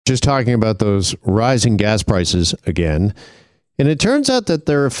Just talking about those rising gas prices again. And it turns out that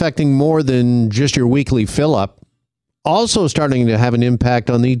they're affecting more than just your weekly fill up, also starting to have an impact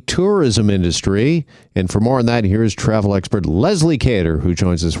on the tourism industry. And for more on that, here's travel expert Leslie Cater, who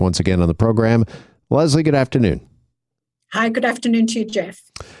joins us once again on the program. Leslie, good afternoon. Hi, good afternoon to you, Jeff.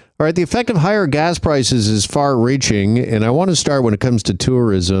 All right, the effect of higher gas prices is far-reaching, and I want to start when it comes to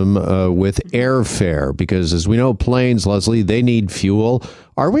tourism with airfare, because as we know, planes, Leslie, they need fuel.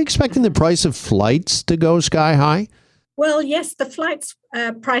 Are we expecting the price of flights to go sky high? Well, yes, the flights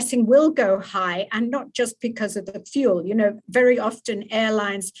pricing will go high, and not just because of the fuel. You know, very often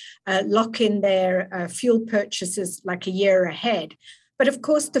airlines lock in their fuel purchases like a year ahead. But of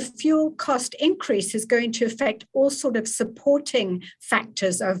course, the fuel cost increase is going to affect all sort of supporting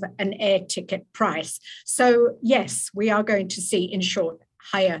factors of an air ticket price. So yes, we are going to see, in short,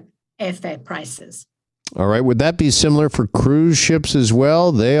 higher airfare prices. All right. Would that be similar for cruise ships as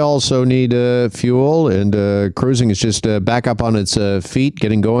well? They also need fuel, and cruising is just back up on its feet,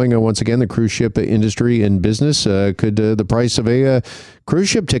 getting going. Once again, the cruise ship industry and business. Could the price of a cruise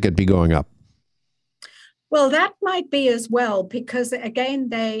ship ticket be going up? Well, that might be as well, because again,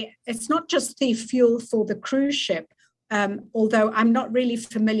 it's not just the fuel for the cruise ship, although I'm not really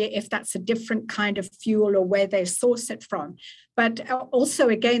familiar if that's a different kind of fuel or where they source it from. But also,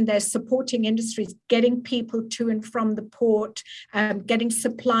 again, they're supporting industries, getting people to and from the port, getting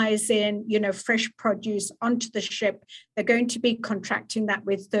supplies in, fresh produce onto the ship. They're going to be contracting that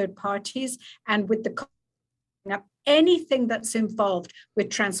with third parties, and with the anything that's involved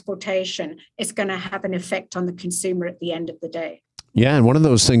with transportation is going to have an effect on the consumer at the end of the day. Yeah, and one of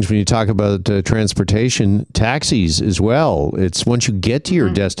those things when you talk about transportation, taxis as well. It's once you get to your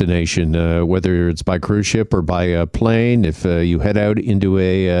destination, whether it's by cruise ship or by a plane, if you head out into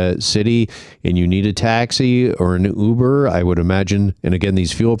a city and you need a taxi or an Uber, I would imagine, and again,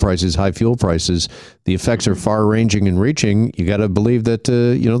 these fuel prices, high fuel prices, the effects are far-ranging and reaching. You got to believe that,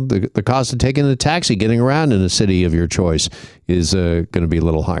 the cost of taking a taxi, getting around in a city of your choice is going to be a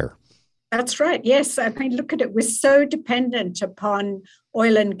little higher. That's right. Yes. I mean, look at it. We're so dependent upon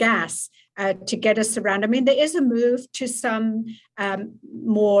oil and gas to get us around. I mean, there is a move to some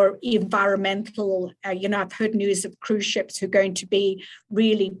more environmental, I've heard news of cruise ships who are going to be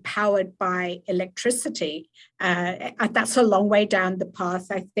really powered by electricity. That's a long way down the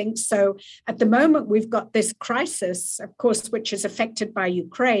path, I think. So at the moment, we've got this crisis, of course, which is affected by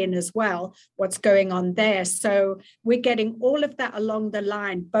Ukraine as well, what's going on there. So we're getting all of that along the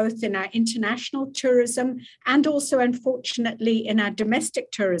line, both in our international tourism and also, unfortunately, in our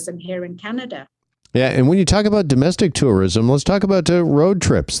domestic tourism here in Canada. Yeah, and when you talk about domestic tourism, let's talk about road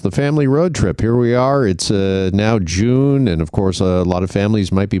trips, the family road trip. Here we are. It's now June, and of course, a lot of families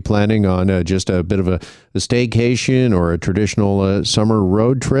might be planning on just a bit of a staycation or a traditional summer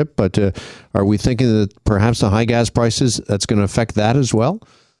road trip. But are we thinking that perhaps the high gas prices, that's going to affect that as well?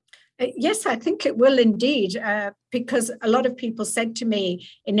 Yes, I think it will indeed, because a lot of people said to me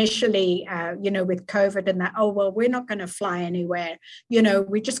initially, with COVID and that, we're not going to fly anywhere.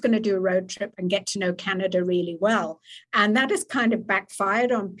 We're just going to do a road trip and get to know Canada really well. And that has kind of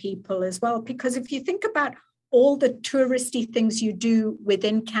backfired on people as well, because if you think about all the touristy things you do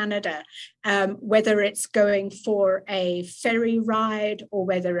within Canada, whether it's going for a ferry ride or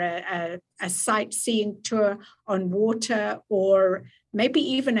whether a sightseeing tour on water or maybe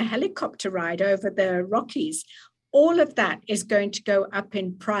even a helicopter ride over the Rockies, all of that is going to go up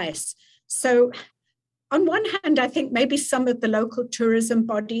in price. So on one hand, I think maybe some of the local tourism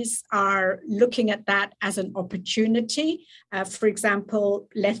bodies are looking at that as an opportunity. For example,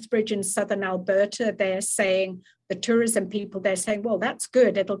 Lethbridge in southern Alberta, they're saying, the tourism people, they're saying, well, that's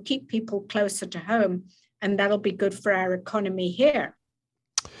good. It'll keep people closer to home, and that'll be good for our economy here.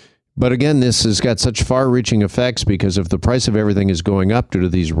 But again, this has got such far-reaching effects because if the price of everything is going up due to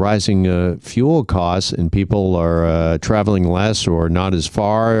these rising fuel costs and people are traveling less or not as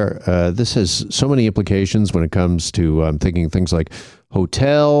far, this has so many implications when it comes to thinking things like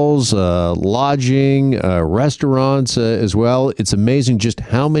hotels, lodging, restaurants as well. It's amazing just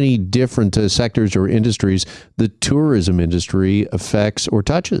how many different sectors or industries the tourism industry affects or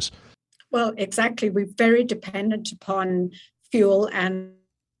touches. Well, exactly. We're very dependent upon fuel and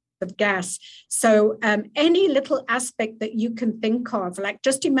of gas. So any little aspect that you can think of, like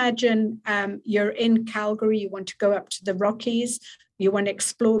just imagine you're in Calgary, you want to go up to the Rockies, you want to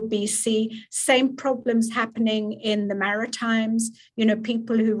explore BC, same problems happening in the Maritimes,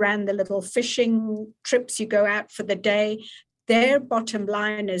 people who ran the little fishing trips, you go out for the day, their bottom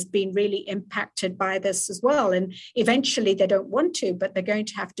line has been really impacted by this as well. And eventually they don't want to, but they're going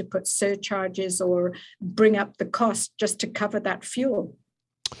to have to put surcharges or bring up the cost just to cover that fuel.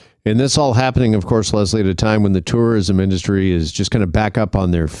 And this all happening, of course, Leslie, at a time when the tourism industry is just kind of back up on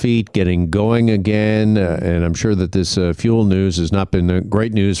their feet, getting going again. And I'm sure that this fuel news has not been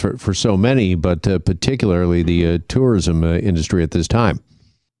great news for so many, but particularly the tourism industry at this time.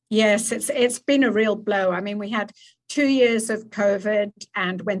 Yes, it's been a real blow. I mean, we had 2 years of COVID,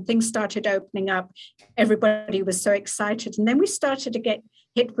 and when things started opening up, everybody was so excited. And then we started to get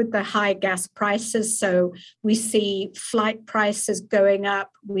hit with the high gas prices. So we see flight prices going up.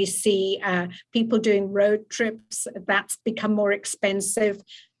 We see people doing road trips. That's become more expensive.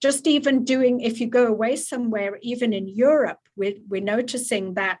 Just even if you go away somewhere, even in Europe, we're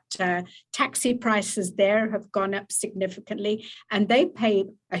noticing that taxi prices there have gone up significantly, and they pay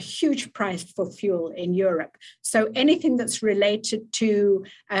a huge price for fuel in Europe. So anything that's related to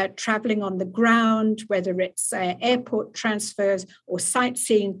traveling on the ground, whether it's airport transfers or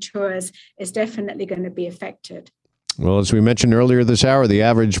sightseeing tours, is definitely going to be affected. Well, as we mentioned earlier this hour, the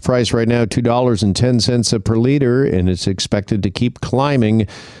average price right now, $2.10 per liter, and it's expected to keep climbing.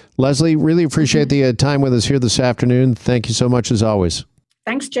 Leslie, really appreciate the time with us here this afternoon. Thank you so much, as always.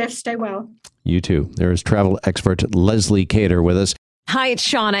 Thanks, Jeff. Stay well. You too. There is travel expert Leslie Cater with us. Hi, it's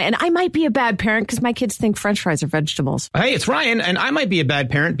Shauna, and I might be a bad parent because my kids think French fries are vegetables. Hey, it's Ryan, and I might be a bad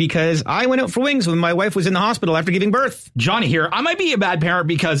parent because I went out for wings when my wife was in the hospital after giving birth. Johnny here. I might be a bad parent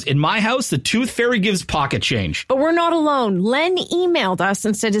because in my house, the tooth fairy gives pocket change. But we're not alone. Len emailed us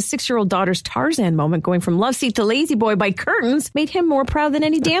and said his 6-year-old daughter's Tarzan moment going from love seat to lazy boy by curtains made him more proud than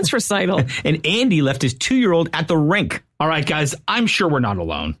any dance recital. And Andy left his 2-year-old at the rink. All right, guys, I'm sure we're not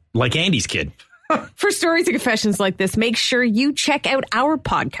alone. Like Andy's kid. For stories and confessions like this, make sure you check out our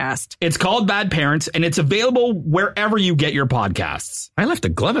podcast. It's called Bad Parents, and it's available wherever you get your podcasts. I left a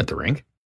glove at the rink.